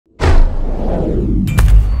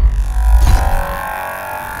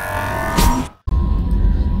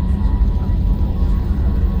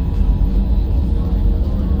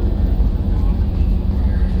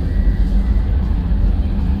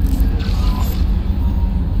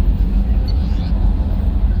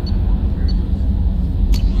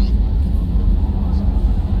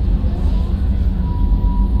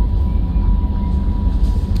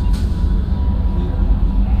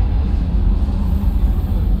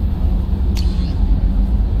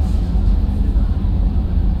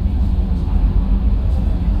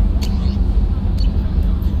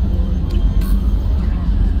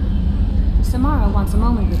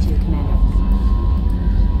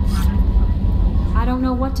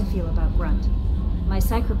don't know what to feel about Grunt. My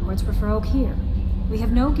psych reports refer Oak here. We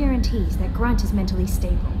have no guarantees that Grunt is mentally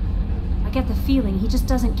stable. I get the feeling he just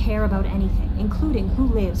doesn't care about anything, including who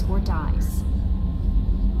lives or dies.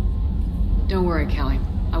 Don't worry, Kelly.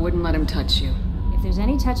 I wouldn't let him touch you. If there's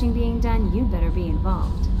any touching being done, you'd better be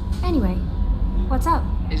involved. Anyway, what's up?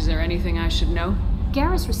 Is there anything I should know?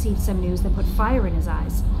 Garrus received some news that put fire in his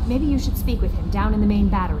eyes. Maybe you should speak with him down in the main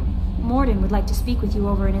battery. Morden would like to speak with you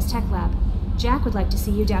over in his tech lab. Jack would like to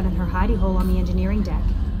see you down in her hidey hole on the engineering deck.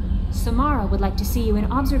 Samara would like to see you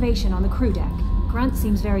in observation on the crew deck. Grunt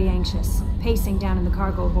seems very anxious, pacing down in the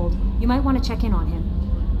cargo hold. You might want to check in on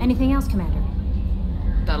him. Anything else, Commander?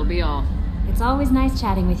 That'll be all. It's always nice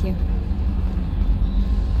chatting with you.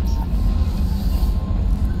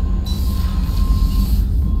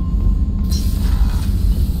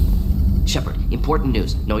 Shepard, important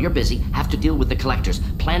news. Know you're busy. Have to deal with the collectors.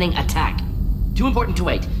 Planning attack. Too important to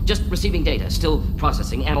wait. Just receiving data. Still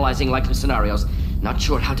processing, analyzing likely scenarios. Not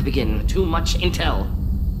sure how to begin. Too much intel.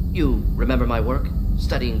 You remember my work?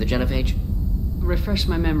 Studying the genophage? Refresh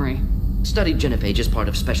my memory. Studied genophage as part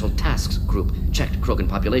of Special Tasks Group. Checked Krogan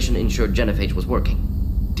population, ensured genophage was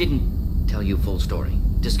working. Didn't tell you full story.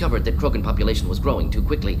 Discovered that Krogan population was growing too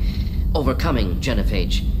quickly. Overcoming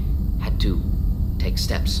genophage. Had to take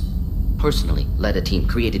steps. Personally led a team,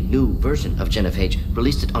 created new version of genophage,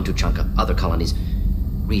 released it onto Chanka, other colonies,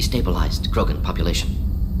 restabilized Krogan population.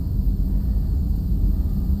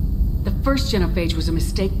 The first genophage was a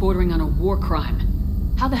mistake bordering on a war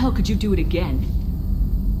crime. How the hell could you do it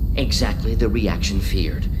again? Exactly the reaction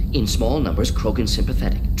feared. In small numbers, Krogan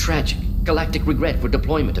sympathetic, tragic, galactic regret for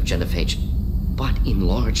deployment of genophage. But in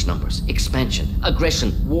large numbers, expansion,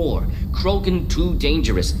 aggression, war, Krogan too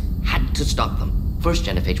dangerous, had to stop them. First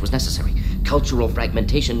genophage was necessary. Cultural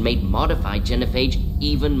fragmentation made modified genophage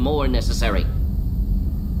even more necessary.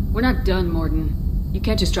 We're not done, Morden. You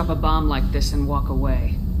can't just drop a bomb like this and walk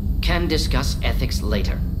away. Can discuss ethics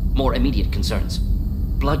later. More immediate concerns.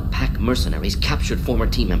 Blood Pack mercenaries captured former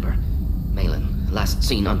team member. Malin, last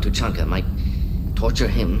seen on Tuchanka, might torture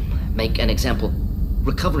him, make an example.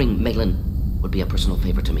 Recovering Malin would be a personal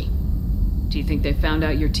favor to me. Do you think they found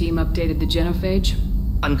out your team updated the genophage?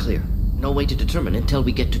 Unclear. No way to determine until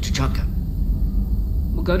we get to Tuchanka.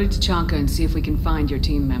 We'll go to Tuchanka and see if we can find your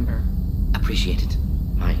team member. Appreciate it.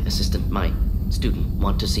 My assistant, my student,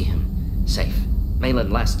 want to see him. Safe.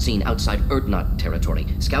 Malin last seen outside Erdnot territory.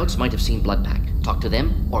 Scouts might have seen Bloodpack. Talk to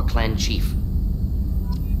them or clan chief.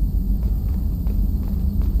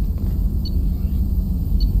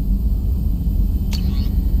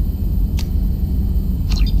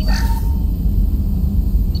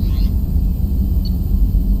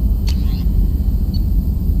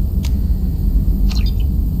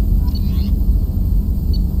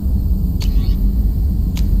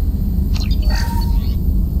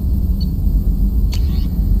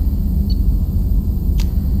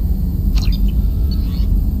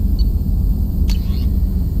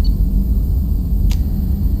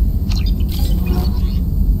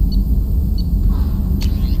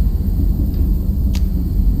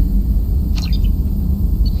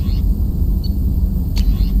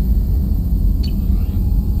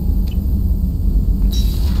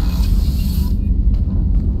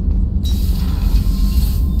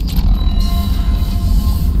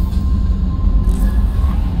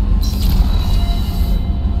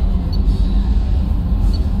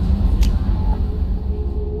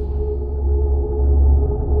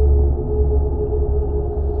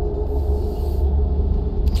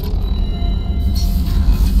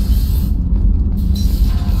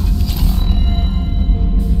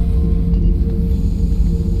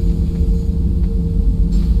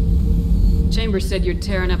 Said you're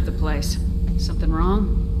tearing up the place. Something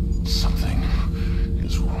wrong? Something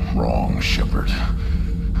is wrong, Shepard.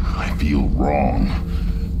 I feel wrong.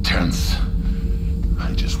 Tense.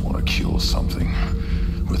 I just want to kill something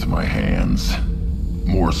with my hands.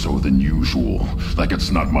 More so than usual. Like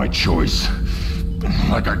it's not my choice.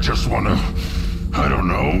 Like I just want to... I don't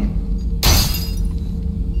know.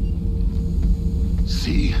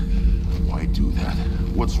 See? Why do that?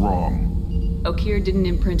 What's wrong? Okeer didn't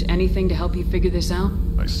imprint anything to help you figure this out?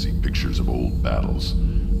 I see pictures of old battles,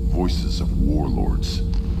 voices of warlords.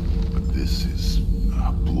 But this is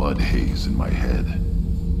a blood haze in my head.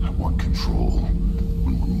 I want control.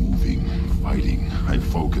 When we're moving, fighting, I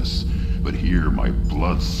focus. But here my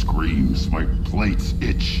blood screams, my plates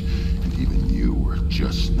itch, and even you are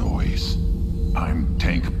just noise. I'm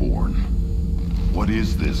tank-born. What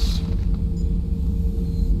is this?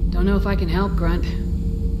 Don't know if I can help, Grunt.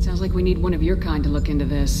 Sounds like we need one of your kind to look into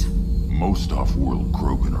this. Most off-world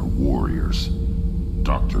Krogan are warriors.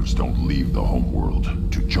 Doctors don't leave the homeworld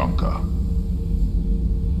to Junka.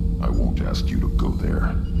 I won't ask you to go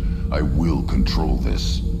there. I will control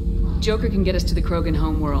this. Joker can get us to the Krogan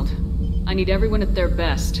homeworld. I need everyone at their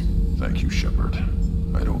best. Thank you, Shepard.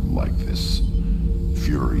 I don't like this.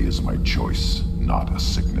 Fury is my choice, not a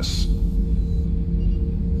sickness.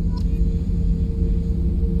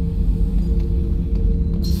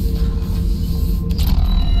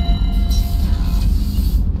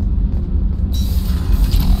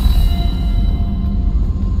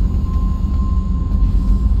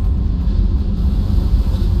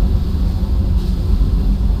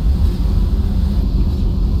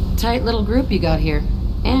 Tight little group you got here.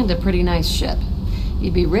 And a pretty nice ship.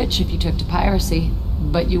 You'd be rich if you took to piracy,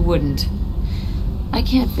 but you wouldn't. I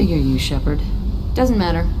can't figure you, Shepard. Doesn't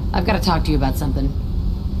matter. I've got to talk to you about something.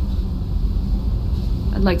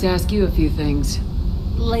 I'd like to ask you a few things.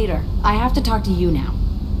 Later. I have to talk to you now.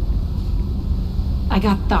 I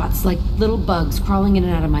got thoughts like little bugs crawling in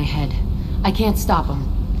and out of my head. I can't stop them.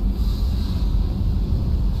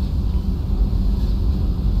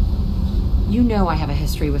 You know I have a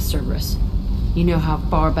history with Cerberus. You know how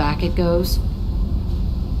far back it goes?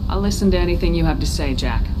 I'll listen to anything you have to say,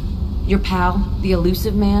 Jack. Your pal, the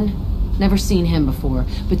elusive man? Never seen him before,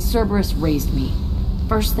 but Cerberus raised me.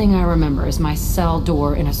 First thing I remember is my cell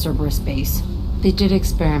door in a Cerberus base. They did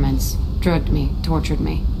experiments, drugged me, tortured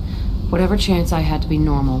me. Whatever chance I had to be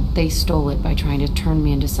normal, they stole it by trying to turn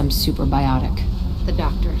me into some superbiotic. The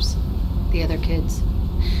doctors, the other kids,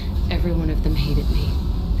 every one of them hated me.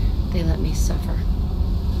 They let me suffer.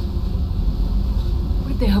 What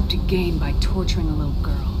did they hope to gain by torturing a little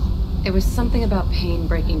girl? It was something about pain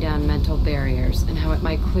breaking down mental barriers and how it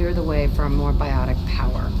might clear the way for a more biotic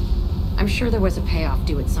power. I'm sure there was a payoff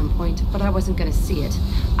due at some point, but I wasn't gonna see it.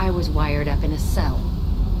 I was wired up in a cell.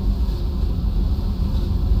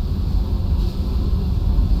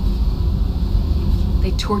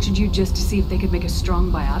 They tortured you just to see if they could make a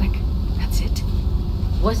strong biotic? That's it?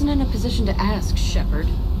 Wasn't in a position to ask, Shepard.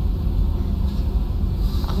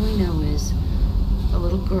 All I know is a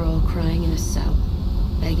little girl crying in a cell,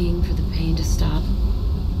 begging for the pain to stop.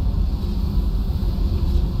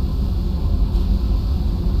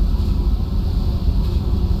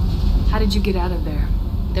 How did you get out of there?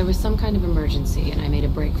 There was some kind of emergency, and I made a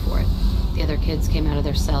break for it. The other kids came out of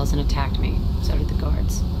their cells and attacked me. So did the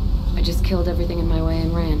guards. I just killed everything in my way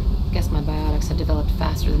and ran. Guess my biotics had developed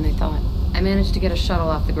faster than they thought. I managed to get a shuttle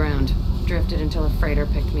off the ground. Drifted until a freighter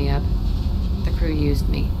picked me up. The crew used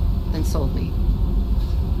me, then sold me.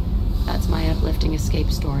 That's my uplifting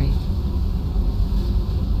escape story.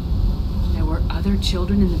 There were other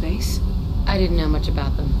children in the base? I didn't know much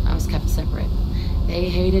about them. I was kept separate. They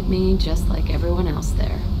hated me just like everyone else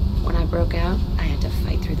there. When I broke out, I had to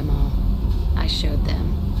fight through them all. I showed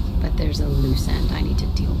them, but there's a loose end I need to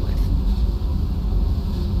deal with.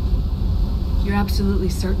 You're absolutely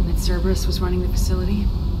certain that Cerberus was running the facility?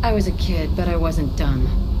 I was a kid, but I wasn't dumb.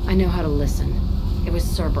 I know how to listen. It was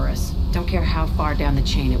Cerberus. Don't care how far down the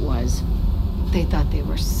chain it was. They thought they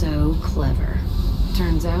were so clever.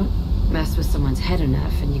 Turns out, mess with someone's head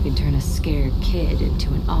enough and you can turn a scared kid into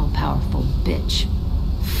an all-powerful bitch.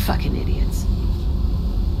 Fucking idiots.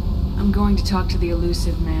 I'm going to talk to the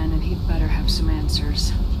elusive man, and he'd better have some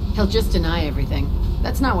answers. He'll just deny everything.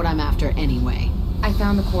 That's not what I'm after anyway. I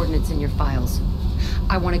found the coordinates in your files.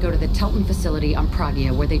 I want to go to the Telton facility on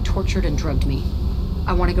Pragia where they tortured and drugged me.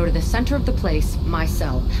 I want to go to the center of the place, my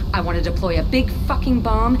cell. I want to deploy a big fucking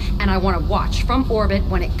bomb, and I want to watch from orbit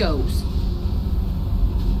when it goes.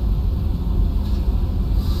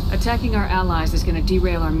 Attacking our allies is going to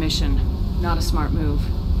derail our mission. Not a smart move.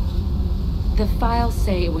 The files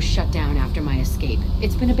say it was shut down after my escape.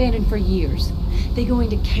 It's been abandoned for years. They going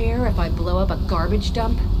to care if I blow up a garbage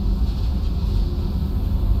dump?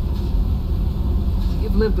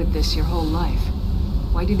 You've lived with this your whole life.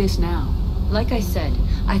 Why do this now? Like I said,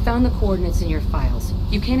 I found the coordinates in your files.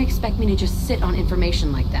 You can't expect me to just sit on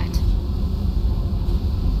information like that.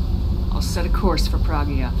 I'll set a course for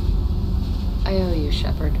Pragia. I owe you,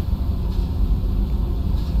 Shepard.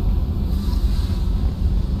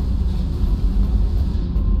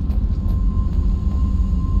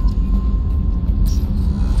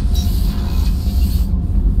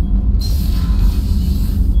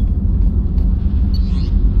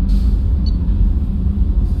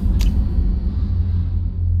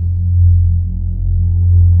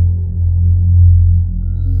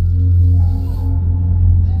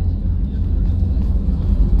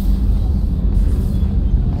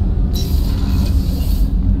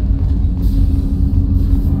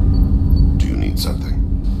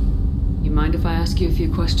 A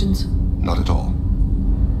few questions? Not at all.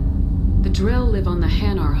 The Drell live on the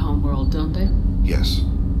Hanar homeworld, don't they? Yes.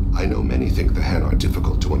 I know many think the Han are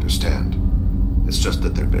difficult to understand. It's just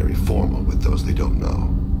that they're very formal with those they don't know.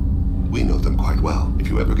 We know them quite well. If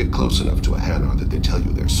you ever get close enough to a Hanar that they tell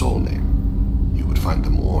you their soul name, you would find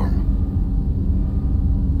them warm.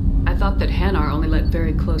 I thought that Hanar only let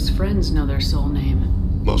very close friends know their soul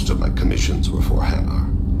name. Most of my commissions were for Hanar.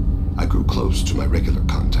 I grew close to my regular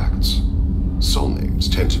contacts. Soul names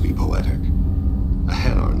tend to be poetic. A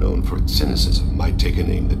Hanar known for its cynicism might take a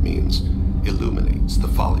name that means illuminates the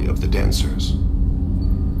folly of the dancers.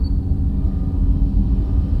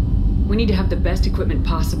 We need to have the best equipment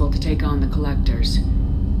possible to take on the collectors.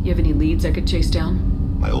 You have any leads I could chase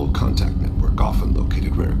down? My old contact network often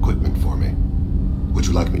located rare equipment for me. Would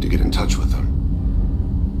you like me to get in touch with them?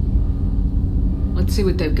 Let's see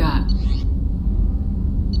what they've got.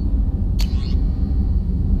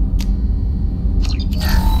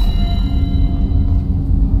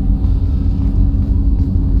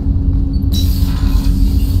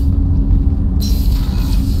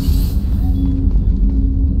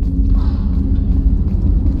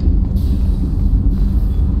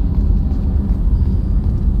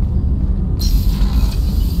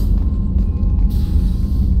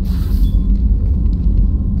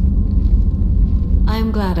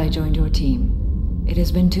 I joined your team. It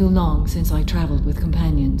has been too long since I traveled with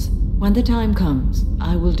companions. When the time comes,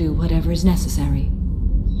 I will do whatever is necessary.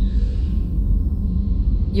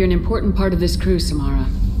 You're an important part of this crew, Samara.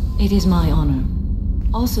 It is my honor.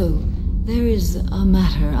 Also, there is a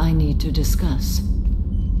matter I need to discuss.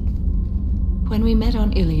 When we met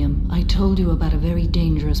on Ilium, I told you about a very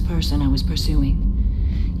dangerous person I was pursuing.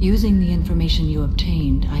 Using the information you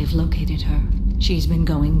obtained, I have located her. She's been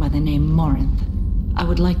going by the name Morinth. I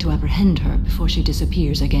would like to apprehend her before she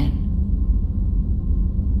disappears again.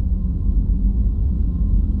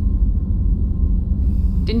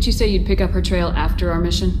 Didn't you say you'd pick up her trail after our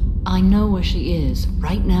mission? I know where she is,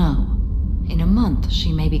 right now. In a month,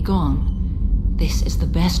 she may be gone. This is the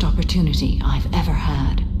best opportunity I've ever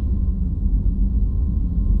had.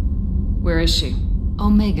 Where is she?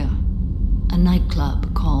 Omega, a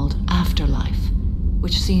nightclub called Afterlife,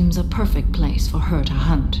 which seems a perfect place for her to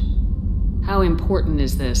hunt. How important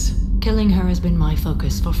is this? Killing her has been my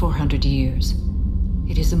focus for 400 years.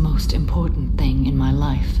 It is the most important thing in my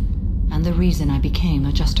life, and the reason I became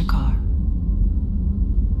a Justicar.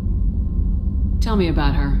 Tell me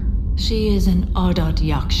about her. She is an Ardat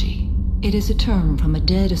Yakshi. It is a term from a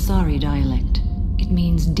dead Asari dialect. It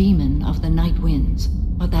means demon of the night winds,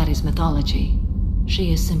 but that is mythology.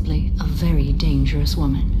 She is simply a very dangerous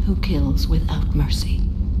woman who kills without mercy.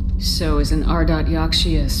 So is an Ardat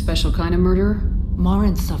Yakshi a special kind of murderer?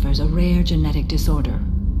 Morinth suffers a rare genetic disorder.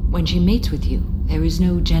 When she mates with you, there is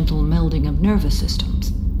no gentle melding of nervous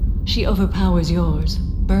systems. She overpowers yours,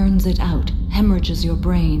 burns it out, hemorrhages your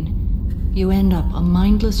brain. You end up a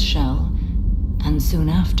mindless shell, and soon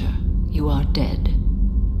after, you are dead.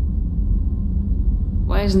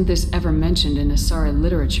 Why isn't this ever mentioned in Asari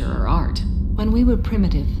literature or art? When we were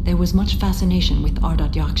primitive, there was much fascination with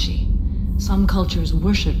Ardat Yakshi. Some cultures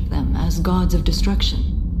worshipped them as gods of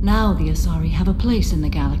destruction. Now the Asari have a place in the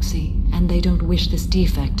galaxy, and they don't wish this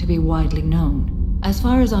defect to be widely known. As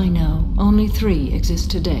far as I know, only 3 exist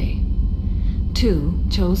today. 2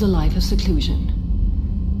 chose a life of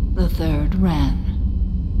seclusion. The 3rd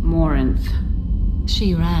ran. Morinth.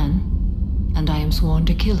 She ran, and I am sworn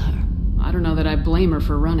to kill her. I don't know that I blame her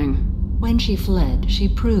for running. When she fled, she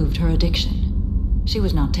proved her addiction. She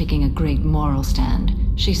was not taking a great moral stand.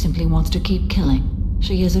 She simply wants to keep killing.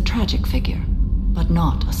 She is a tragic figure, but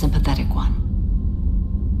not a sympathetic one.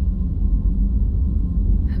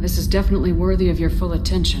 This is definitely worthy of your full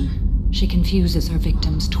attention. She confuses her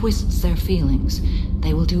victims, twists their feelings.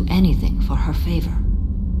 They will do anything for her favor.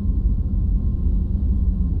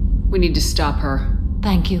 We need to stop her.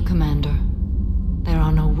 Thank you, Commander. There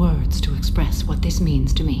are no words to express what this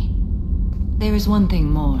means to me. There is one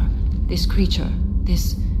thing more. This creature,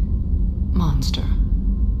 this monster.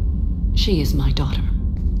 She is my daughter.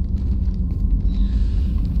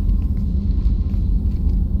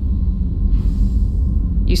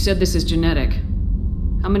 You said this is genetic.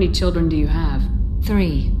 How many children do you have?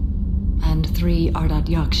 3. And 3 Ardat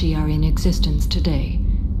Yakshi are in existence today.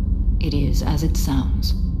 It is as it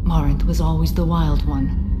sounds. Morinth was always the wild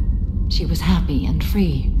one. She was happy and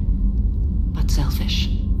free, but selfish.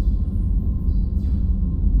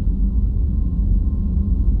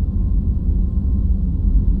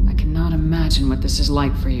 I cannot imagine what this is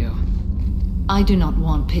like for you. I do not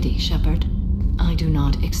want pity, Shepard. I do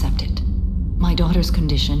not accept it. My daughter's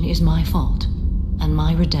condition is my fault, and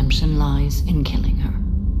my redemption lies in killing her.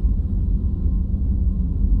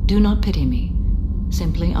 Do not pity me.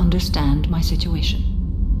 Simply understand my situation.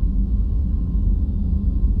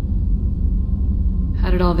 How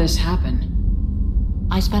did all this happen?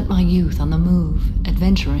 I spent my youth on the move,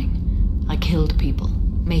 adventuring. I killed people,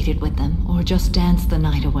 mated with them, or just danced the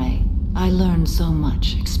night away. I learned so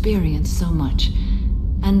much, experienced so much,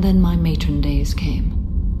 and then my matron days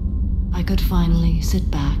came. I could finally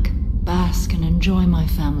sit back, bask, and enjoy my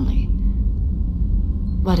family.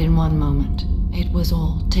 But in one moment, it was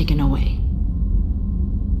all taken away.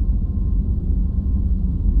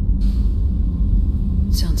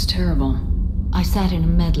 Sounds terrible. I sat in a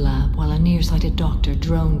med lab while a nearsighted doctor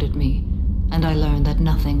droned at me, and I learned that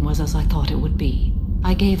nothing was as I thought it would be.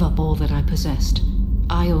 I gave up all that I possessed.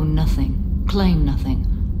 I own nothing, claim nothing.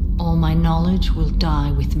 All my knowledge will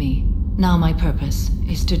die with me. Now my purpose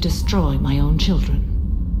is to destroy my own children.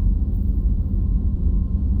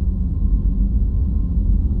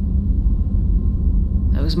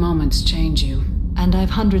 Those moments change you. And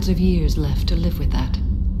I've hundreds of years left to live with that.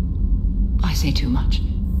 I say too much.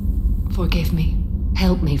 Forgive me.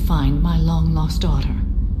 Help me find my long-lost daughter.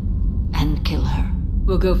 And kill her.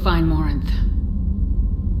 We'll go find Morinth.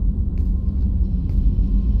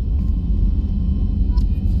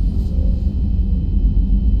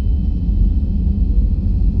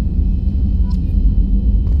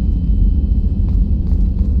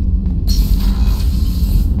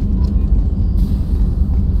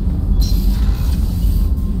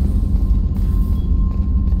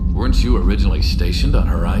 Weren't you originally stationed on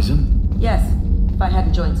Horizon? Yes. If I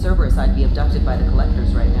hadn't joined Cerberus, I'd be abducted by the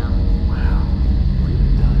Collectors right now. Wow.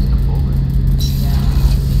 Really does come over.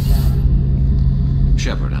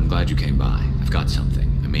 Shepard, I'm glad you came by. I've got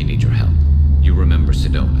something. I may need your help. You remember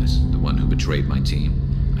Sidonis, the one who betrayed my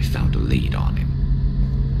team? I found a lead on him.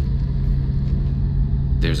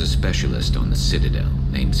 There's a specialist on the Citadel,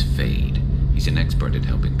 name's Fade. He's an expert at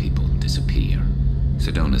helping people disappear.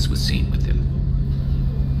 Sidonis was seen with him.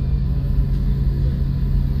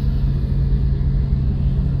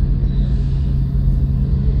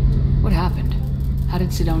 What happened? How did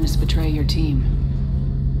Sidonis betray your team?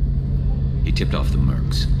 He tipped off the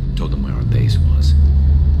mercs, told them where our base was.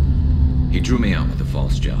 He drew me out with a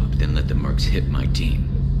false job, then let the mercs hit my team.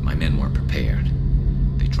 My men weren't prepared.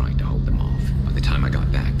 They tried to hold them off. By the time I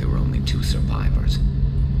got back, there were only 2 survivors.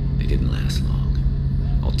 They didn't last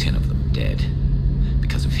long. All 10 of them dead.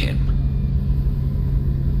 Because of him.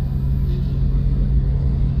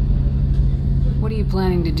 What are you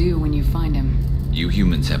planning to do when you find him? You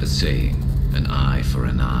humans have a saying, an eye for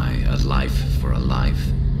an eye, a life for a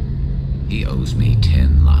life. He owes me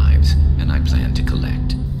 10 lives, and I plan to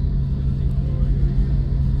collect.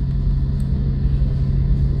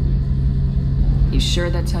 You sure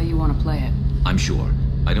that's how you want to play it? I'm sure.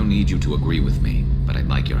 I don't need you to agree with me, but I'd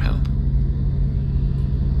like your help.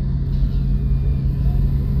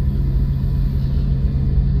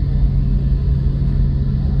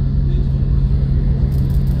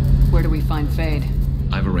 Where do we find Fade?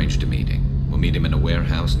 I've arranged a meeting. We'll meet him in a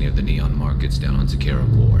warehouse near the Neon Markets down on Zakera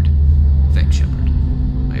Ward. Thanks, Shepard.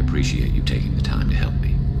 I appreciate you taking the time to help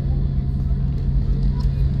me.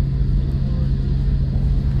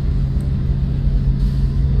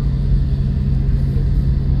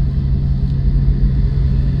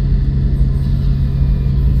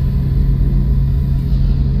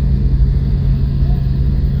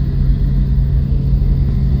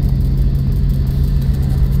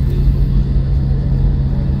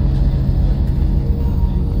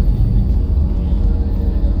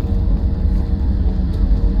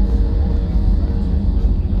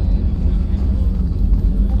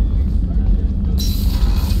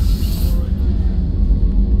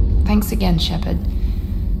 Thanks again, Shepard.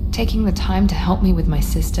 Taking the time to help me with my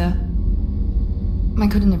sister. I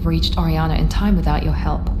couldn't have reached Oriana in time without your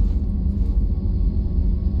help.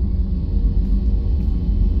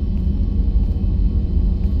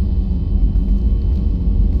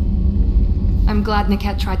 I'm glad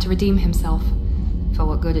Niket tried to redeem himself, for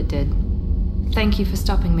what good it did. Thank you for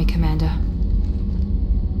stopping me, Commander.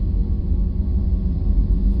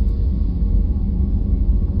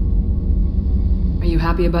 Are you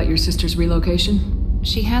happy about your sister's relocation?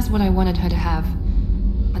 She has what I wanted her to have.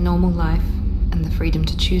 A normal life, and the freedom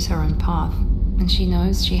to choose her own path. And she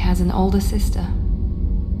knows she has an older sister.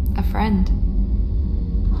 A friend.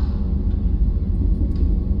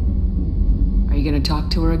 Are you gonna talk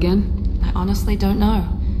to her again? I honestly don't know.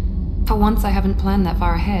 For once, I haven't planned that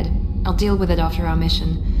far ahead. I'll deal with it after our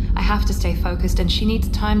mission. I have to stay focused, and she needs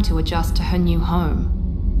time to adjust to her new home.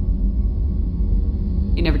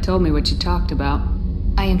 You never told me what you talked about.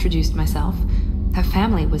 I introduced myself. Her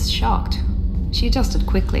family was shocked. She adjusted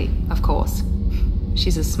quickly, of course.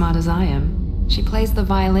 She's as smart as I am. She plays the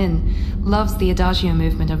violin, loves the adagio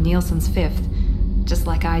movement of Nielsen's Fifth, just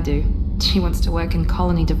like I do. She wants to work in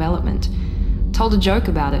colony development. Told a joke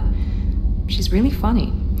about it. She's really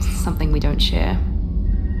funny. Something we don't share.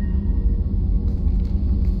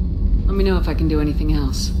 Let me know if I can do anything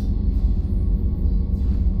else.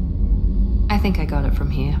 I think I got it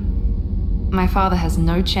from here. My father has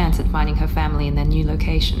no chance at finding her family in their new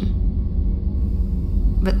location.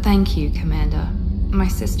 But thank you, Commander. My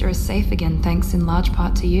sister is safe again thanks in large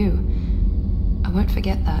part to you. I won't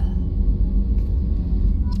forget that.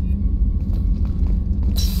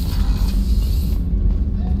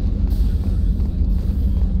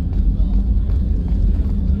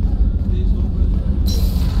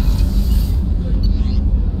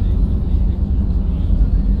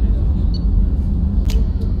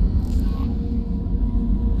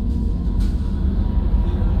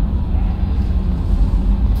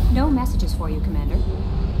 No messages for you, Commander.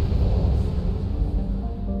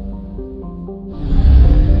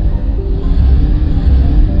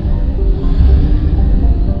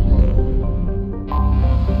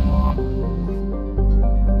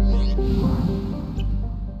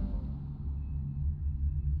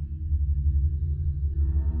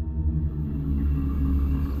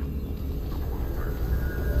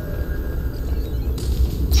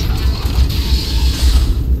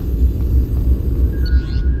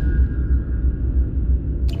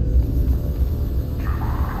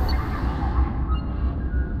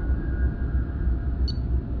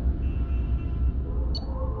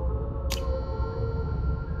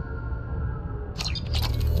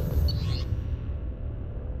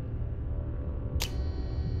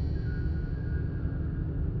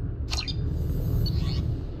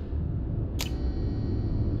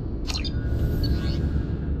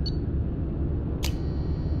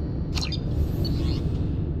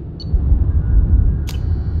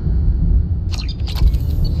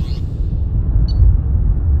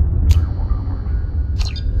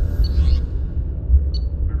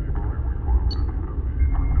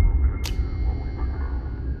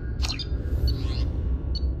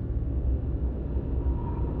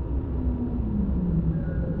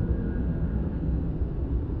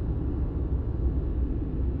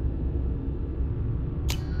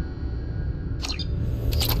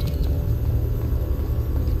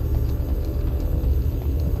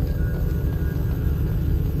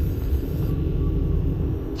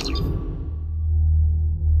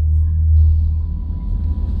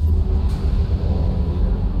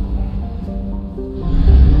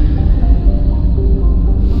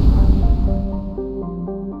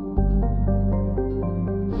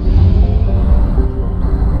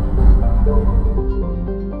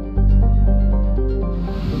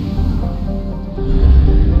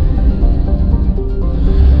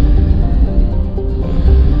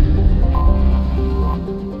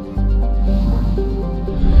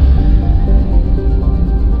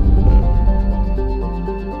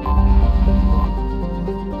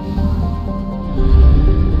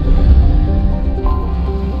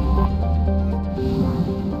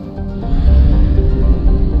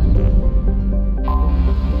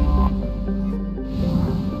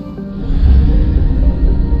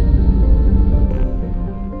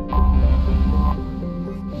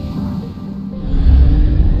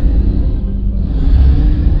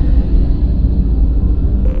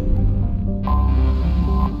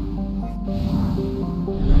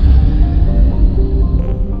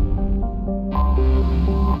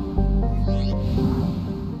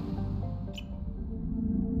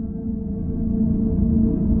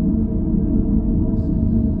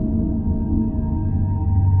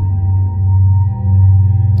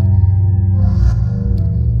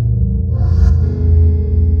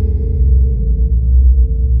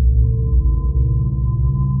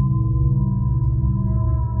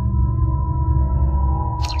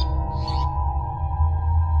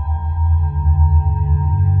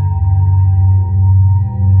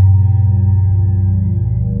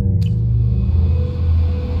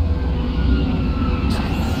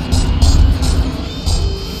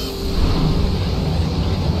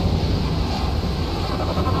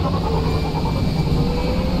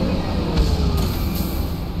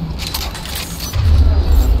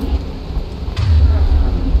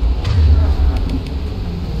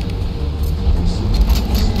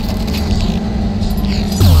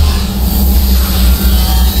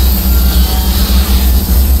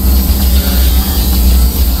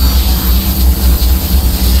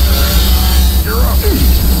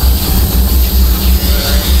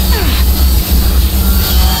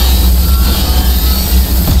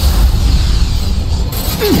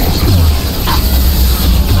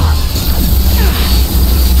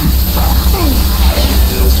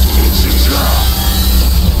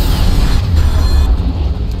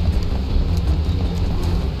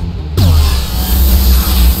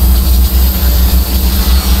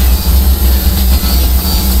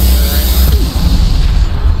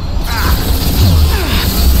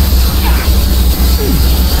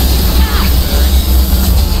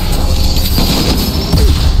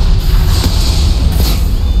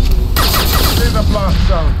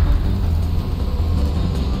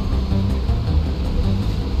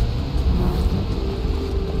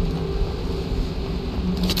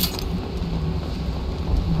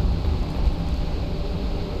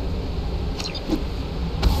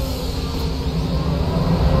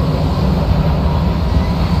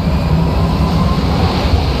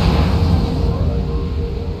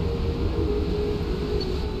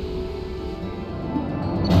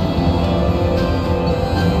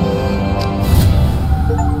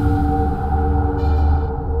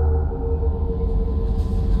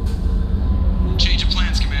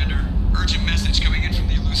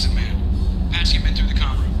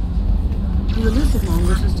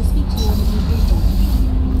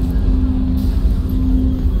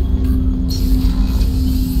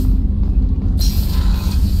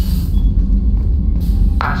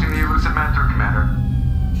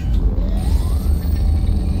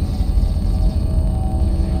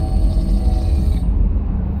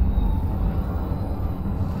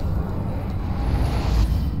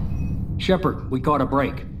 Shepard, we caught a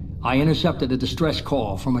break. I intercepted a distress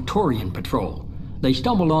call from a Turian patrol. They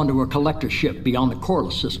stumbled onto a collector ship beyond the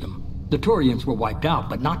Corliss system. The Turians were wiped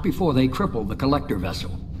out, but not before they crippled the collector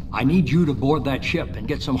vessel. I need you to board that ship and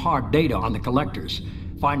get some hard data on the collectors.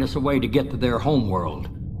 Find us a way to get to their homeworld.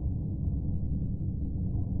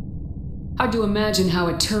 Hard to imagine how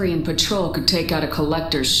a Turian patrol could take out a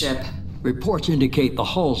collector's ship. Reports indicate the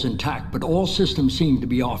hull's intact, but all systems seem to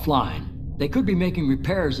be offline. They could be making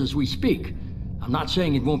repairs as we speak. I'm not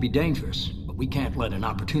saying it won't be dangerous, but we can't let an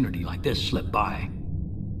opportunity like this slip by.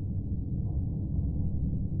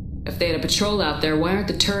 If they had a patrol out there, why aren't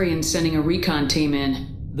the Turians sending a recon team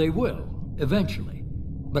in? They will, eventually.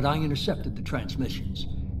 But I intercepted the transmissions.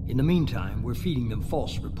 In the meantime, we're feeding them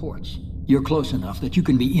false reports. You're close enough that you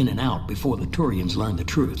can be in and out before the Turians learn the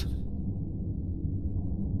truth.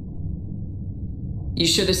 You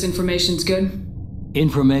sure this information's good?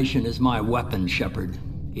 Information is my weapon, Shepard.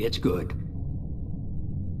 It's good.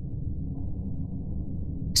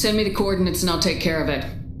 Send me the coordinates and I'll take care of it.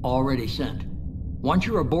 Already sent. Once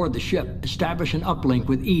you're aboard the ship, establish an uplink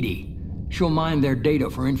with Edie. She'll mine their data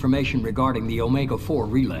for information regarding the Omega-4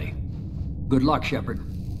 relay. Good luck, Shepard.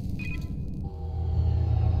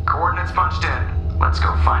 Coordinates punched in. Let's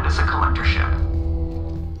go find us a collector ship.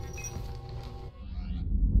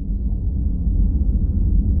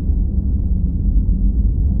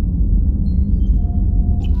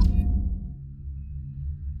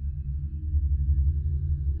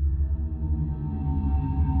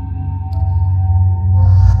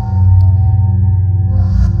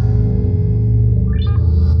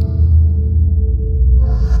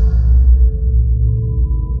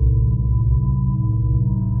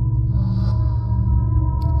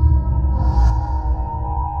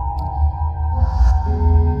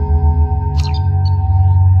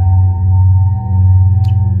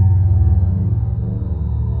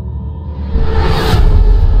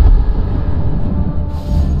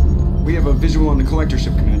 Visual on the collector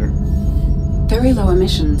ship, Commander. Very low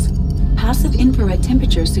emissions. Passive infrared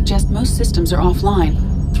temperatures suggest most systems are offline.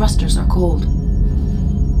 Thrusters are cold.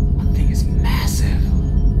 That thing is massive.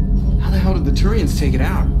 How the hell did the Turians take it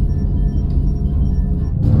out?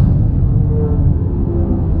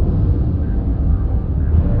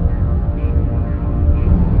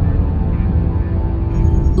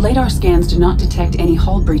 Radar scans do not detect any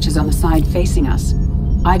hull breaches on the side facing us.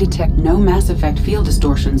 I detect no mass effect field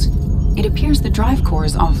distortions. It appears the drive core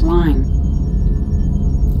is offline.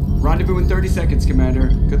 Rendezvous in 30 seconds, Commander.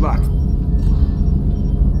 Good luck.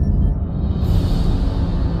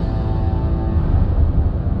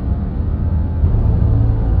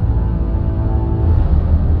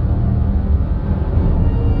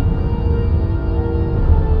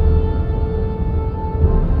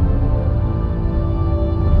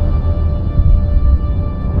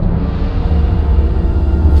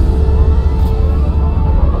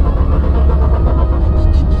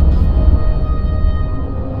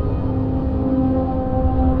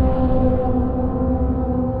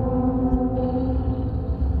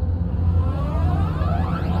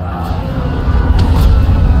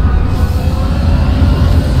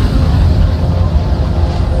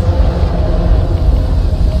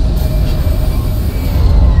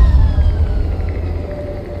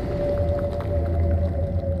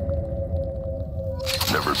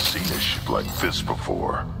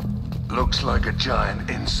 Before. Looks like a giant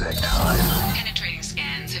insect hive. Penetrating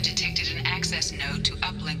scans have detected an access node to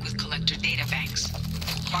uplink with collector databanks.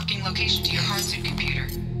 Marking location to your hardsuit computer.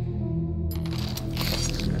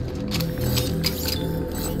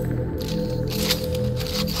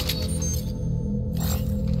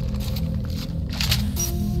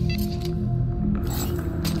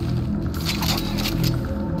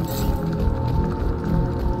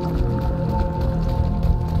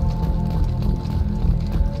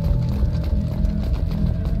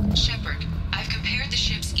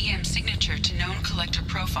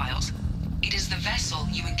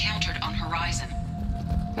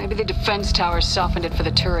 Maybe the defense towers softened it for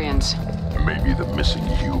the Turians. Maybe the missing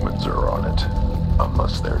humans are on it.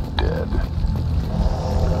 Unless they're dead.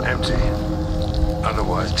 Empty.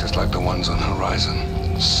 Otherwise, just like the ones on the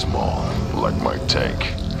horizon. Small, like my tank.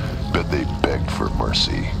 Bet they begged for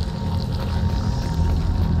mercy.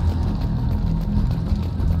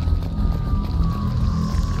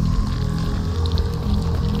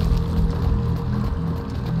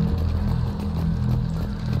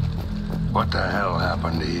 What the hell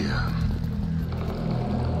happened here?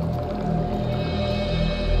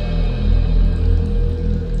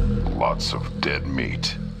 Lots of dead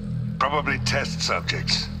meat. Probably test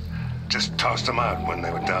subjects. Just tossed them out when they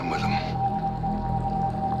were done with them.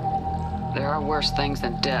 There are worse things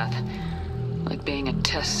than death. Like being a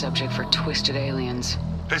test subject for twisted aliens.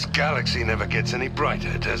 This galaxy never gets any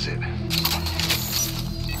brighter, does it?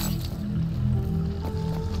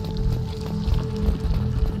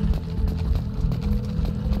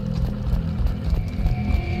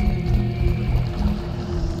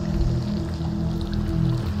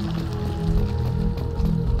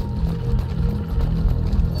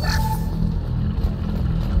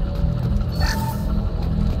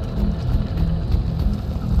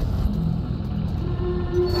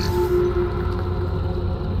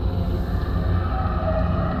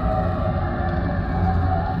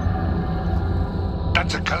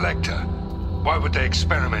 That's a collector. Why would they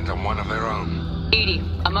experiment on one of their own? Edie,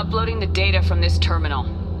 I'm uploading the data from this terminal.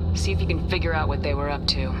 See if you can figure out what they were up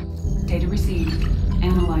to. Data received.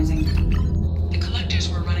 Analyzing. The collectors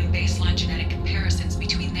were running baseline genetic comparisons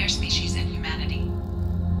between their species and humanity.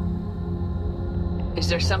 Is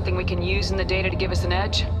there something we can use in the data to give us an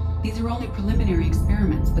edge? These are only preliminary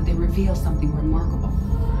experiments, but they reveal something remarkable.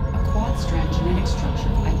 A quad-strand genetic structure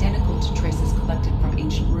identical to traces collected from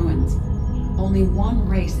ancient ruins. Only one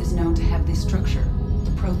race is known to have this structure,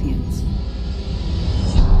 the Protheans.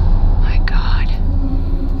 My God.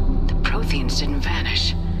 The Protheans didn't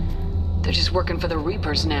vanish. They're just working for the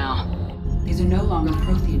Reapers now. These are no longer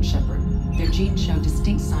Prothean, Shepard. Their genes show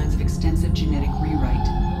distinct signs of extensive genetic rewrite.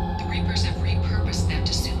 The Reapers have repurposed them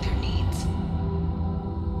to suit their needs.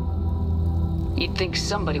 You'd think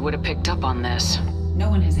somebody would have picked up on this. No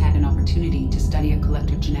one has had an opportunity to study a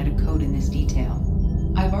collective genetic code in this detail.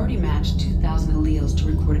 I've already matched 2,000 alleles to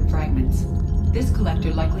recorded fragments. This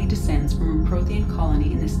collector likely descends from a Prothean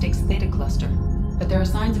colony in the Styx Theta cluster, but there are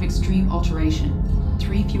signs of extreme alteration.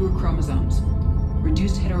 3 fewer chromosomes,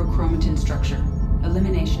 reduced heterochromatin structure,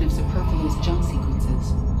 elimination of superfluous jump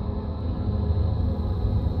sequences.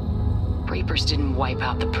 Reapers didn't wipe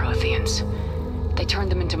out the Protheans. They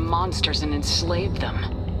turned them into monsters and enslaved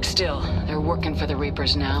them. Still, they're working for the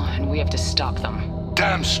Reapers now, and we have to stop them.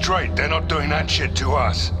 Damn straight, they're not doing that shit to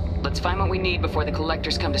us. Let's find what we need before the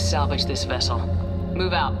collectors come to salvage this vessel.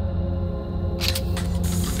 Move out.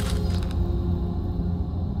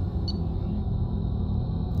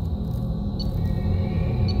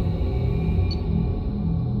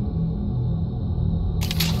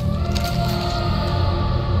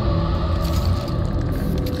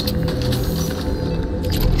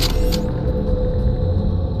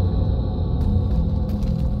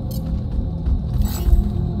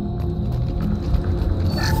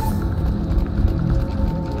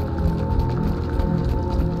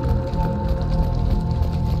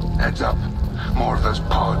 Heads up. More of those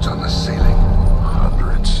pods on the ceiling.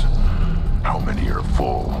 Hundreds. How many are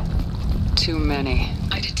full? Too many.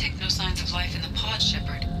 I detect no signs of life in the pod,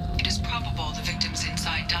 Shepard. It is probable the victims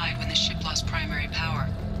inside died when the ship lost primary power.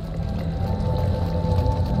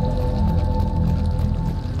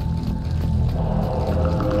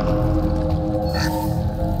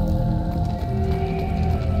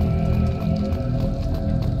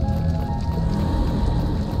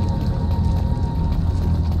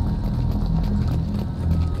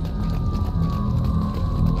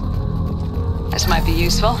 This might be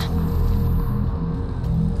useful.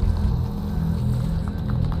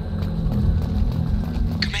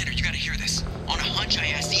 Commander, you gotta hear this. On a hunch, I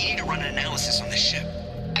asked Edie to run an analysis on this ship.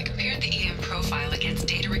 I compared the EM profile against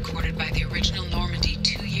data recorded by the original Normandy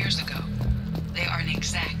 2 years ago. They are an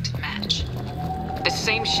exact match. The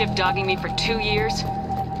same ship dogging me for 2 years?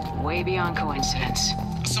 Way beyond coincidence.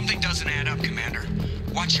 Something doesn't add up, Commander.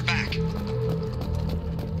 Watch your back.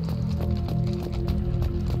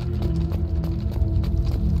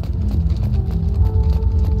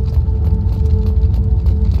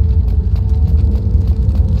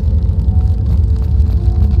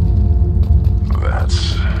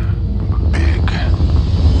 That's big.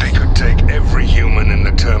 They could take every human in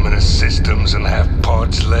the Terminus systems and have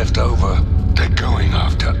pods left over. They're going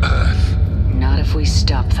after Earth. Not if we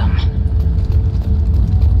stop them.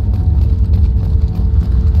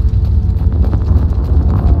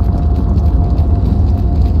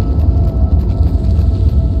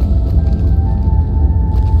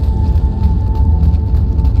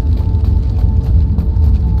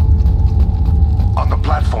 On the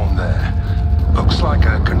platform there. Looks like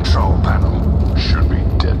a control panel. Should be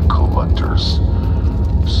dead collectors.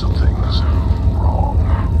 Something's wrong.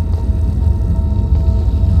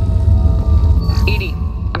 Edie,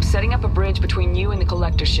 I'm setting up a bridge between you and the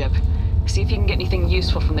collector ship. See if you can get anything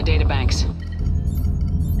useful from the databanks.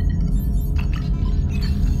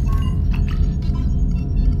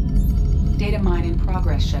 Data mine in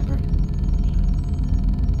progress, Shepard.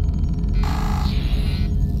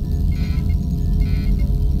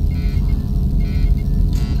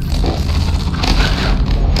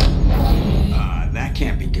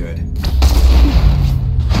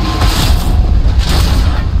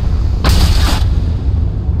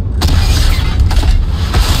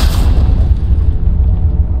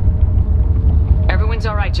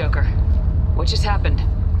 Everything's alright, Joker. What just happened?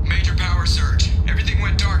 Major power surge. Everything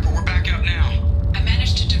went dark, but we're back up now. I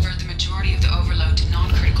managed to divert the majority of the overload to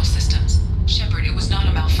non-critical systems. Shepard, it was not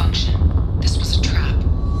a malfunction. This was a trap.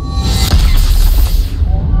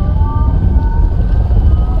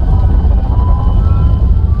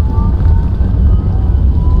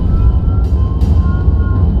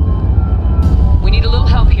 We need a little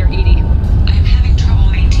help here, Edie. I am having trouble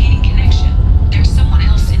maintaining connection. There's someone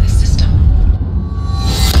else in the system.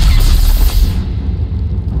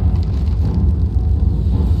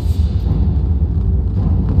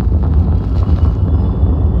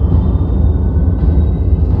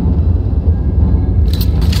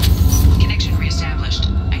 Connection reestablished.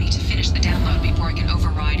 I need to finish the download before I can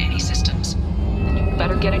override any systems. Then you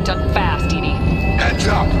better get it done fast, Edie. Heads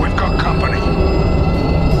up, we've got company.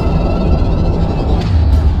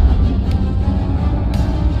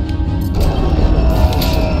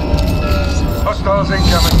 Hostiles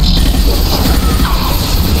incoming.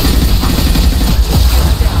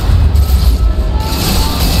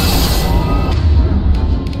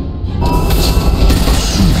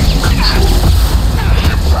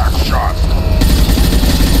 Impact shot.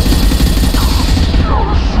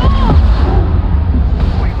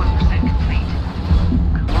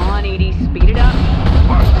 Come on, Edie, speed it up.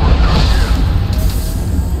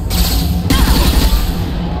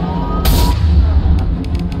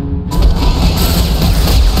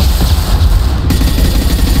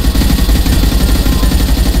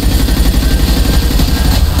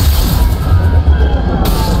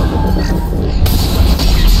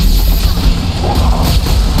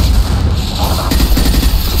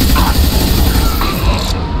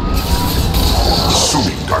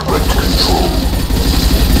 Assuming direct control.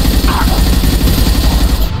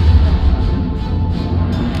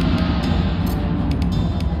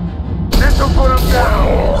 This'll put him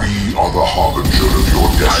down. We are the harbinger of your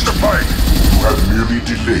Time to destiny. fight. You have merely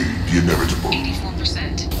delayed the inevitable.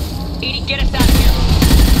 84%. Edie, get us out of here.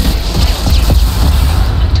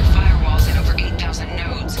 Under firewalls and over 8,000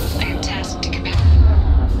 nodes. I am tasked to capacity.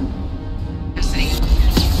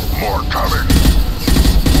 More coming.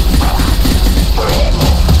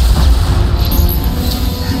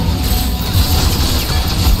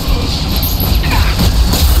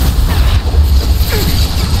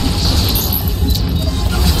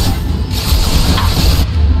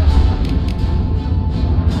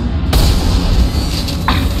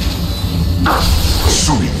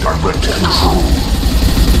 Assuming direct control.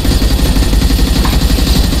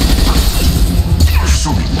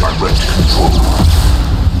 Assuming direct control.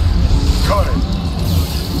 Got it.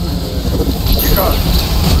 You got it.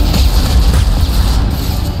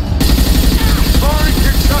 Firing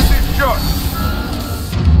can shut this shot.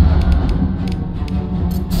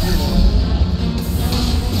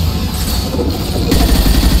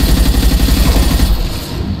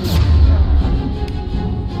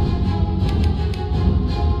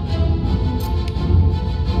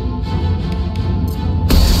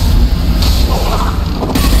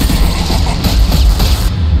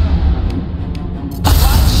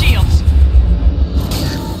 Shields.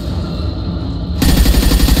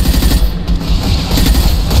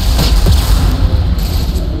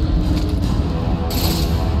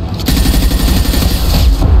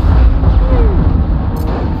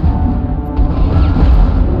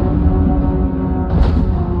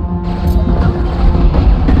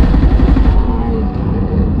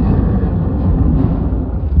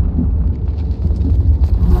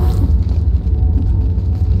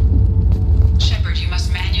 Shepard, you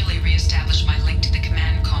must manually reestablish my link to the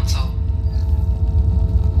command console.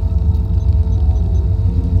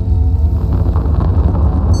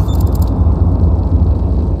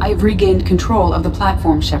 I have regained control of the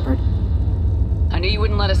platform, Shepard. I knew you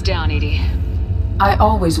wouldn't let us down, Edie. I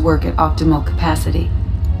always work at optimal capacity.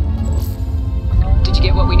 Did you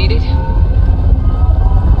get what we needed?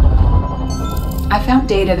 I found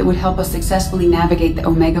data that would help us successfully navigate the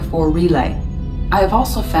Omega-4 relay. I have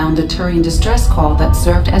also found a Turian distress call that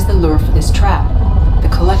served as the lure for this trap. The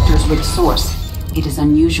collectors were the source. It is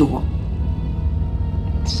unusual.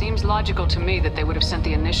 It seems logical to me that they would have sent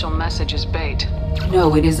the initial message as bait.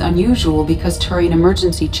 No, it is unusual because Turian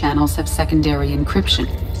emergency channels have secondary encryption.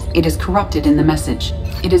 It is corrupted in the message.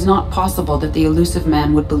 It is not possible that the elusive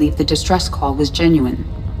man would believe the distress call was genuine.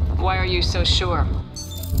 Why are you so sure?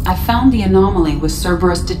 I found the anomaly with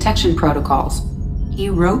Cerberus detection protocols. He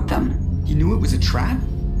wrote them. He knew it was a trap?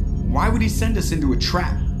 Why would he send us into a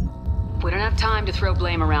trap? We don't have time to throw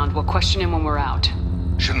blame around. We'll question him when we're out.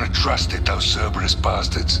 Shouldn't have trusted those Cerberus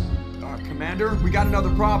bastards. Commander, we got another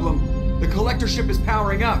problem. The collector ship is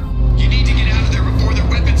powering up. You need to get out of there before their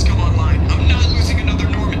weapons come online. I'm not losing another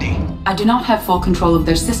I do not have full control of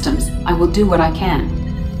their systems. I will do what I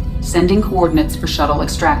can. Sending coordinates for shuttle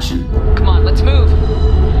extraction. Come on, let's move.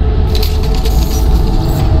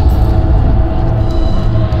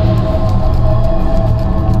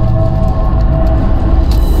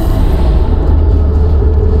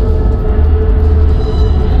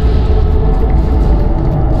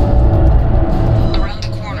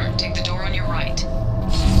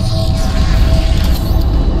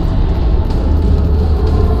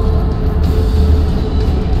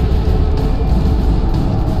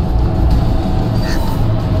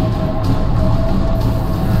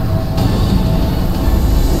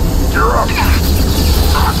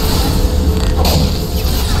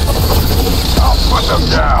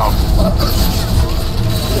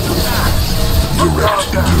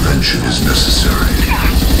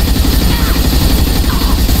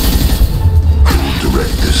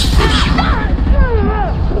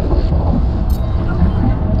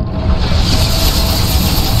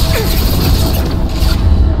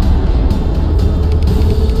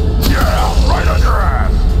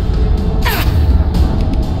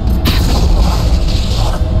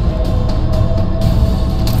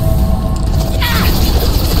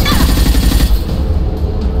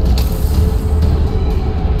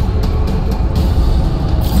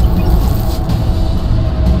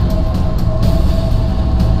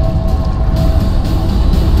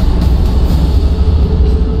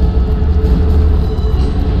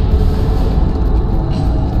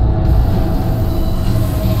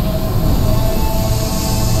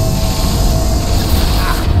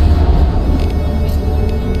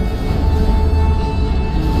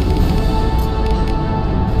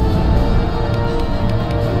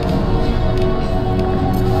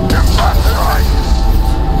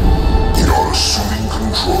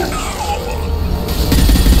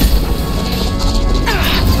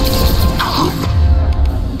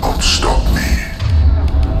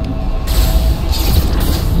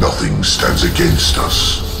 Against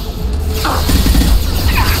us.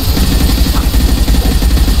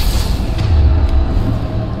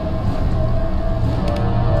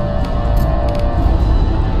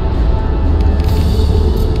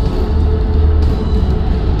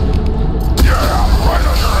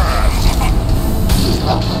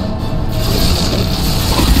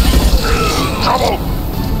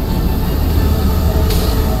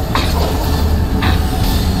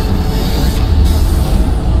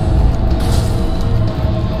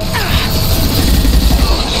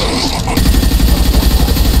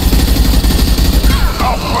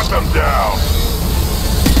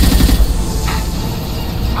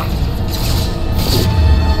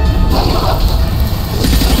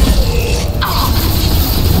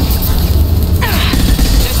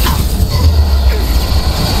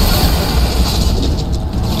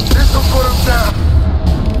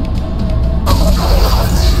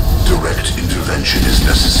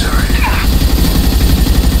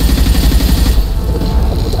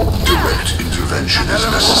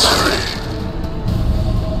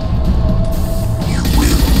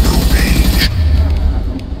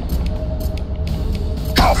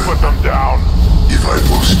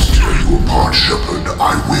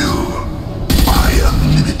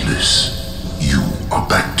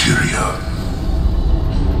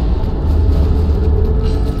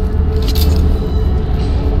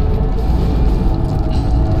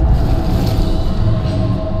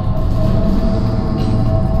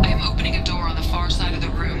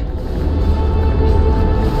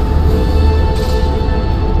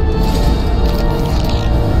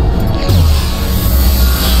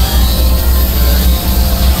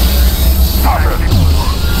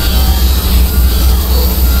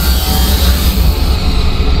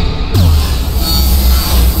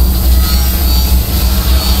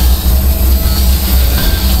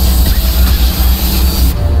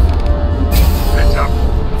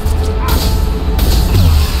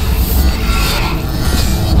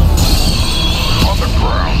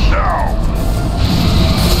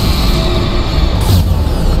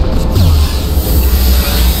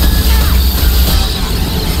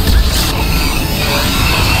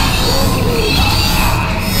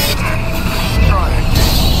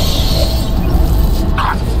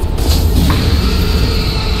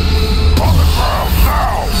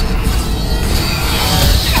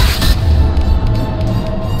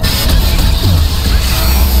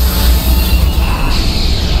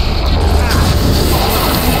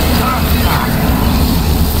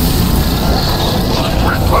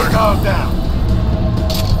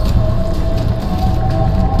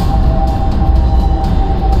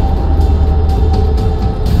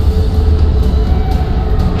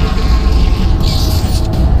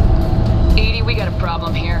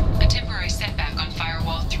 problem here? A temporary setback on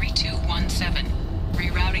firewall 3217.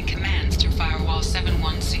 Rerouting commands through firewall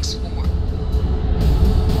 7164.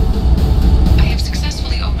 I have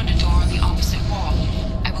successfully opened a door on the opposite wall.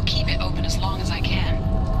 I will keep it open as long as I can.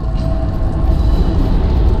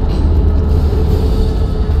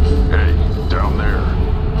 Hey, down there.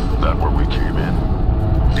 That where we came in?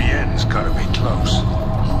 The end's gotta be close.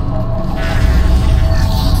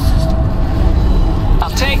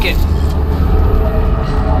 I'll take it.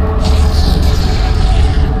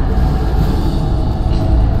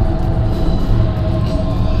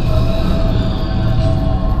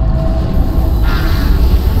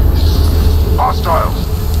 Hostiles!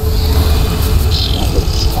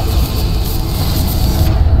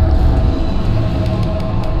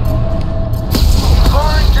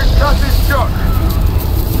 Firing concussive shock!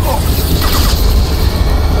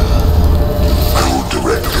 I will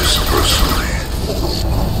direct this personally.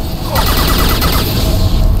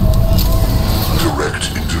 Direct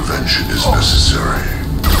intervention is necessary.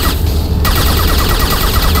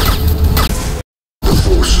 The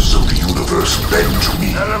forces of the universe bend to me.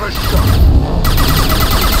 Hell of a shot!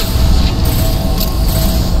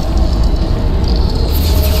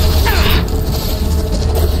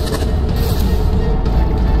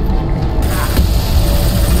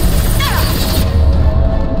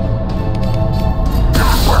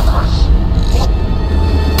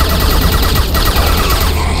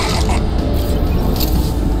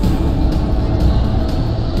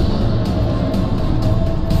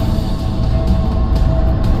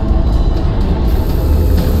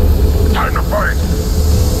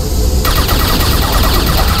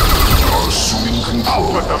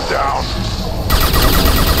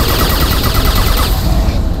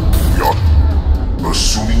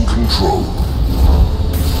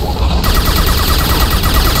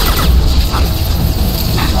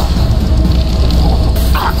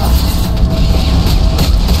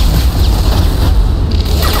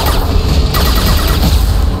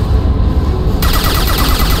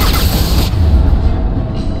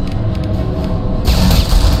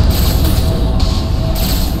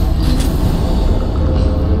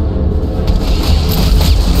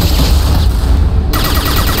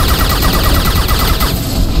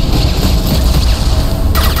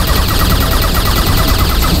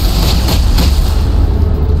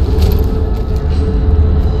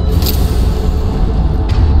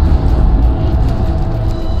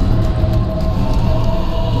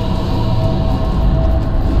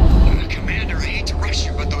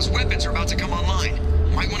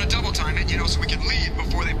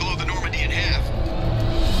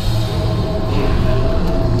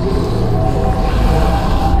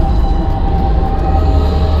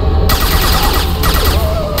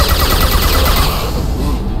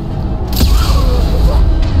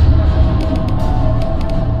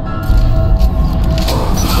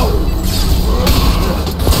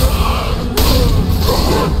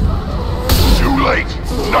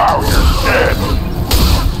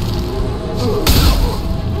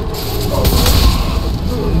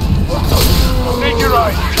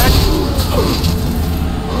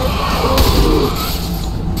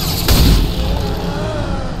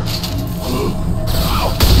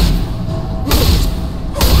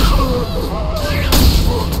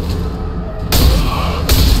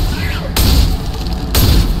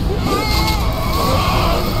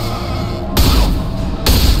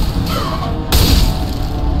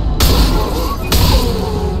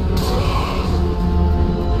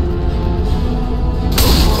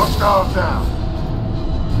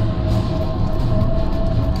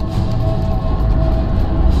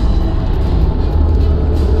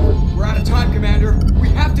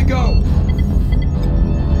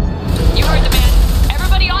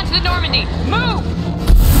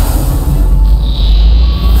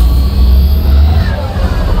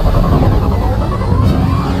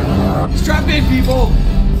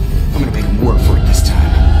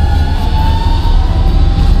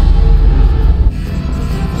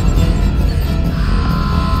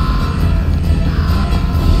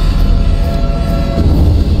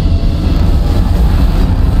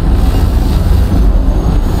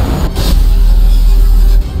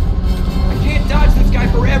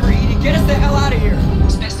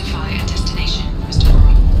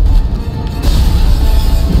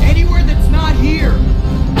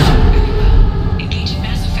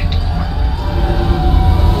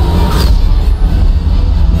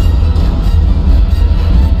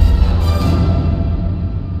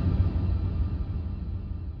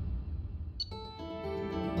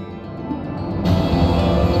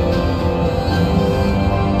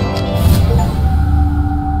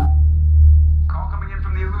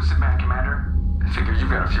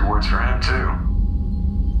 got a few words for him, too.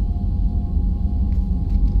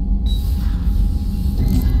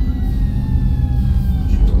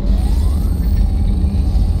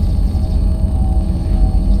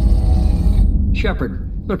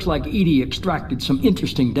 Shepard, looks like Edie extracted some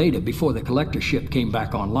interesting data before the collector ship came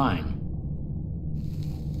back online.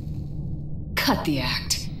 Cut the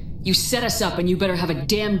act. You set us up and you better have a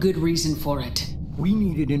damn good reason for it. We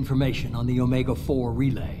needed information on the Omega-4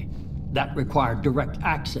 relay. That required direct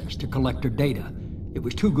access to collector data. It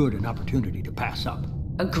was too good an opportunity to pass up.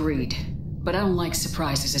 Agreed. But I don't like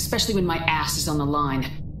surprises, especially when my ass is on the line.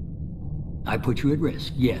 I put you at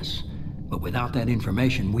risk, yes. But without that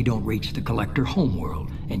information, we don't reach the collector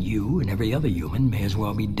homeworld, and you and every other human may as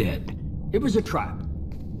well be dead. It was a trap,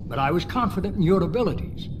 but I was confident in your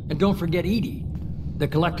abilities. And don't forget Edie. The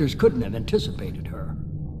collectors couldn't have anticipated her.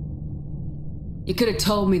 You could have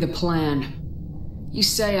told me the plan. You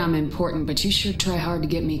say I'm important, but you sure try hard to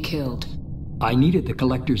get me killed. I needed the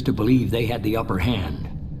collectors to believe they had the upper hand.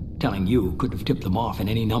 Telling you could have tipped them off in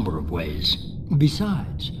any number of ways.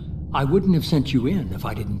 Besides, I wouldn't have sent you in if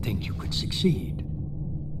I didn't think you could succeed.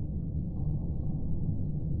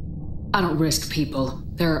 I don't risk people.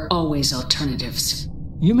 There are always alternatives.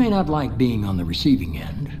 You may not like being on the receiving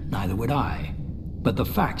end, neither would I. But the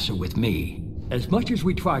facts are with me. As much as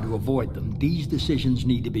we try to avoid them, these decisions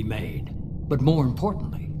need to be made. But more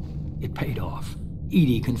importantly, it paid off.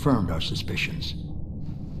 Edie confirmed our suspicions.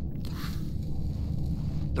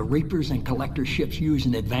 The Reapers and Collector ships use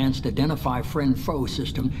an advanced identify friend-foe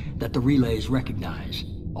system that the relays recognize.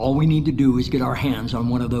 All we need to do is get our hands on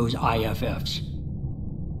one of those IFFs.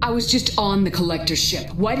 I was just on the Collector ship.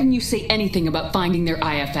 Why didn't you say anything about finding their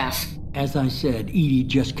IFF? As I said, Edie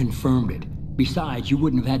just confirmed it. Besides, you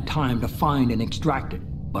wouldn't have had time to find and extract it.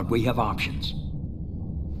 But we have options.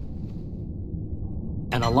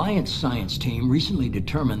 An Alliance science team recently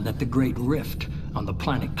determined that the Great Rift on the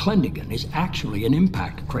planet Klendigan is actually an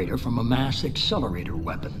impact crater from a mass accelerator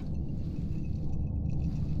weapon.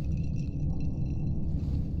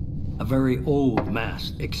 A very old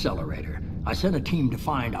mass accelerator. I sent a team to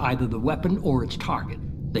find either the weapon or its target.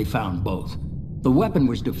 They found both. The weapon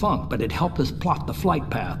was defunct, but it helped us plot the flight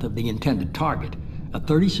path of the intended target, a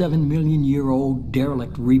 37-million-year-old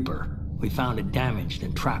derelict Reaper. We found it damaged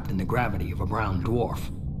and trapped in the gravity of a brown dwarf.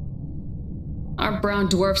 Aren't brown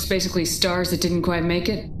dwarfs basically stars that didn't quite make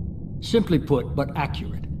it? Simply put, but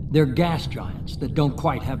accurate. They're gas giants that don't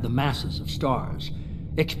quite have the masses of stars.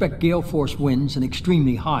 Expect gale force winds and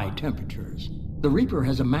extremely high temperatures. The Reaper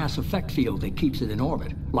has a mass effect field that keeps it in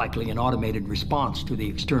orbit, likely an automated response to the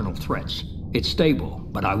external threats. It's stable,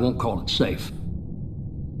 but I won't call it safe.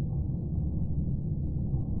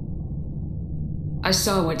 I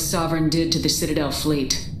saw what Sovereign did to the Citadel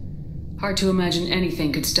fleet. Hard to imagine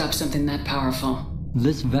anything could stop something that powerful.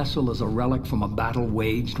 This vessel is a relic from a battle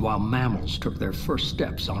waged while mammals took their first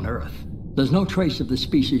steps on Earth. There's no trace of the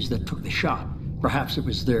species that took the shot. Perhaps it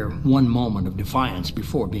was their one moment of defiance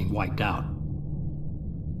before being wiped out.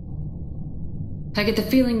 I get the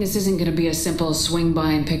feeling this isn't going to be a simple swing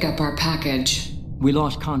by and pick up our package. We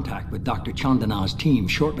lost contact with Dr. Chandana's team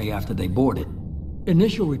shortly after they boarded.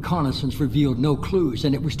 Initial reconnaissance revealed no clues,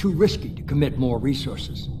 and it was too risky to commit more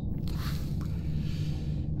resources.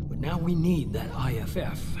 But now we need that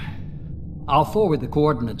IFF. I'll forward the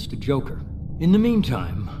coordinates to Joker. In the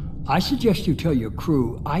meantime, I suggest you tell your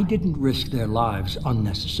crew I didn't risk their lives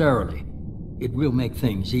unnecessarily. It will make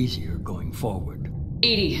things easier going forward.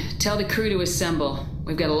 Edie, tell the crew to assemble.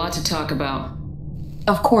 We've got a lot to talk about.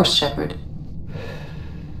 Of course, Shepard.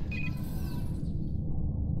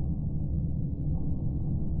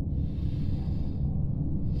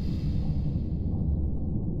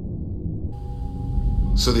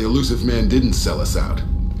 So the elusive man didn't sell us out.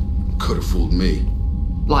 Could have fooled me.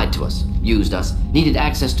 Lied to us, used us, needed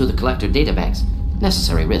access to the collector databanks.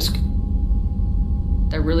 Necessary risk.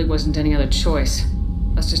 There really wasn't any other choice.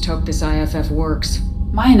 Let's just hope this IFF works.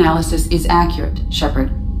 My analysis is accurate,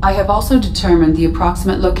 Shepard. I have also determined the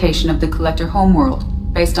approximate location of the collector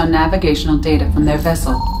homeworld based on navigational data from their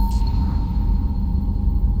vessel.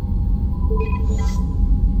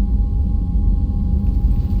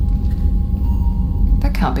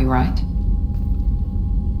 That can't be right.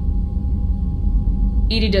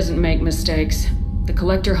 Edie doesn't make mistakes. The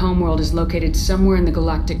collector homeworld is located somewhere in the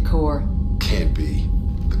galactic core. Can't be.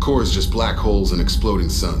 The core is just black holes and exploding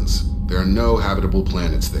suns. There are no habitable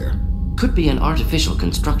planets there. Could be an artificial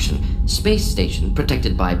construction, space station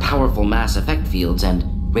protected by powerful mass effect fields and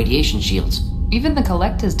radiation shields. Even the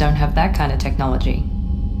collectors don't have that kind of technology.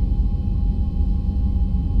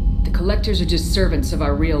 The collectors are just servants of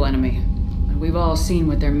our real enemy, and we've all seen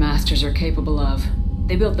what their masters are capable of.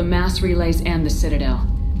 They built the mass relays and the Citadel.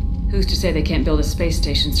 Who's to say they can't build a space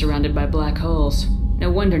station surrounded by black holes?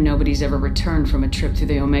 No wonder nobody's ever returned from a trip through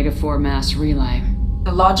the Omega-4 mass relay.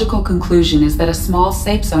 The logical conclusion is that a small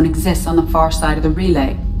safe zone exists on the far side of the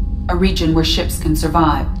relay, a region where ships can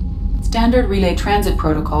survive. Standard relay transit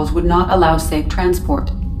protocols would not allow safe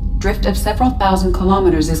transport. Drift of several thousand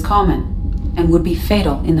kilometers is common, and would be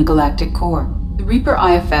fatal in the galactic core. The Reaper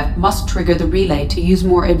IFF must trigger the relay to use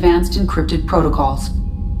more advanced encrypted protocols.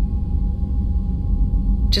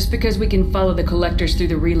 Just because we can follow the collectors through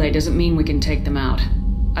the relay doesn't mean we can take them out.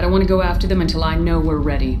 I don't want to go after them until I know we're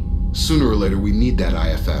ready. Sooner or later, we need that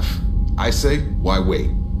IFF. I say, why wait?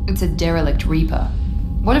 It's a derelict Reaper.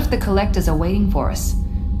 What if the collectors are waiting for us?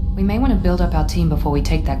 We may want to build up our team before we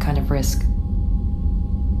take that kind of risk.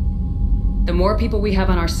 The more people we have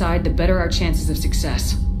on our side, the better our chances of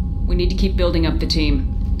success. We need to keep building up the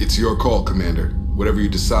team. It's your call, Commander. Whatever you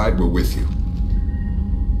decide, we're with you.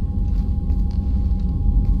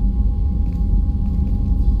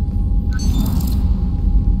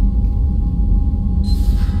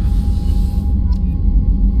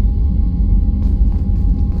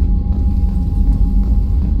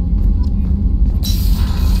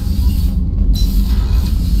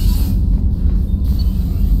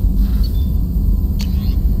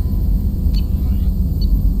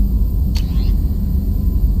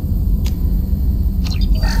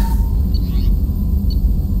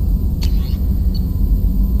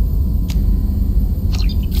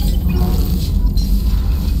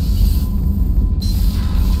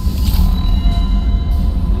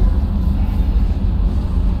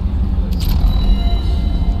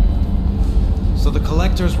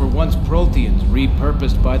 Were once Protheans,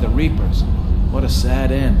 repurposed by the Reapers. What a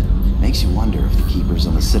sad end. Makes you wonder if the Keepers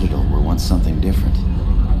on the Citadel were once something different.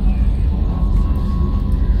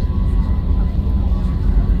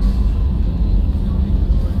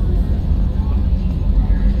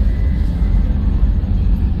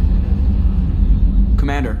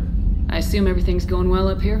 Commander. I assume everything's going well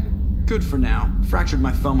up here? Good for now. Fractured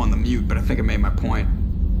my thumb on the mute, but I think I made my point.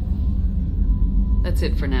 That's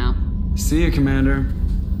it for now. See you, Commander.